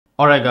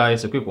Alright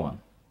guys, a quick one.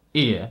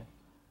 Here,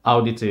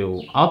 I'll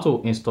detail how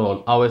to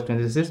install iOS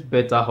 26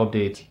 beta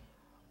update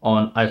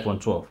on iPhone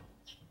 12.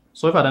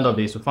 So if at the end of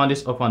this you found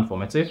this offer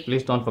informative,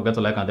 please don't forget to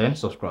like and then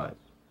subscribe.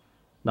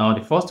 Now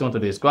the first thing you want to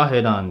do is go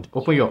ahead and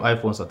open your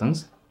iPhone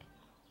settings.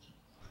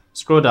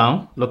 Scroll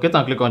down, locate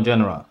and click on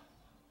General.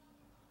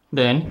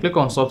 Then click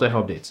on Software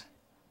Update.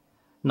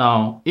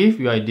 Now if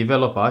you are a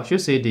developer, you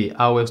should see the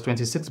iOS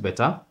 26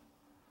 beta.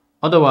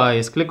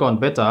 Otherwise, click on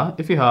Beta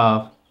if you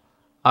have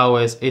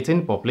iOS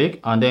 18 public,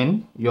 and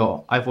then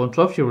your iPhone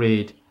 12 should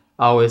read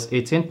iOS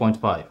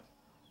 18.5.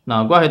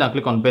 Now go ahead and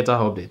click on Beta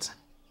Update.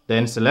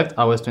 Then select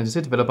iOS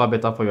 26 Developer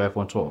Beta for your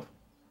iPhone 12.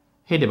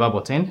 Hit the back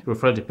button,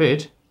 refresh the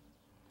page.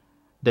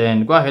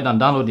 Then go ahead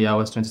and download the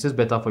iOS 26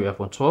 Beta for your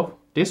iPhone 12.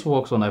 This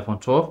works on iPhone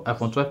 12,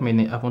 iPhone 12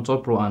 mini, iPhone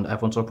 12 Pro, and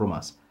iPhone 12 Pro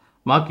Max.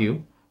 Mark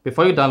you,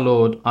 before you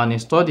download and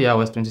install the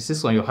iOS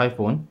 26 on your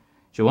iPhone,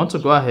 you want to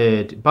go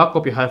ahead, back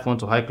up your iPhone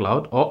to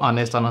iCloud or an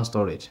external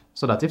storage,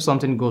 so that if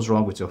something goes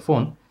wrong with your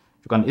phone,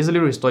 you can easily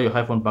restore your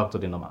iPhone back to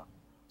the normal.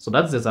 So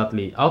that's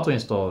exactly how to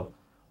install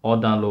or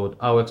download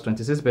iOS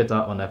 26 beta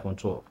on iPhone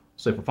 12.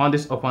 So if you found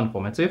this offer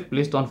informative,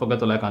 please don't forget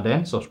to like and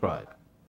then subscribe.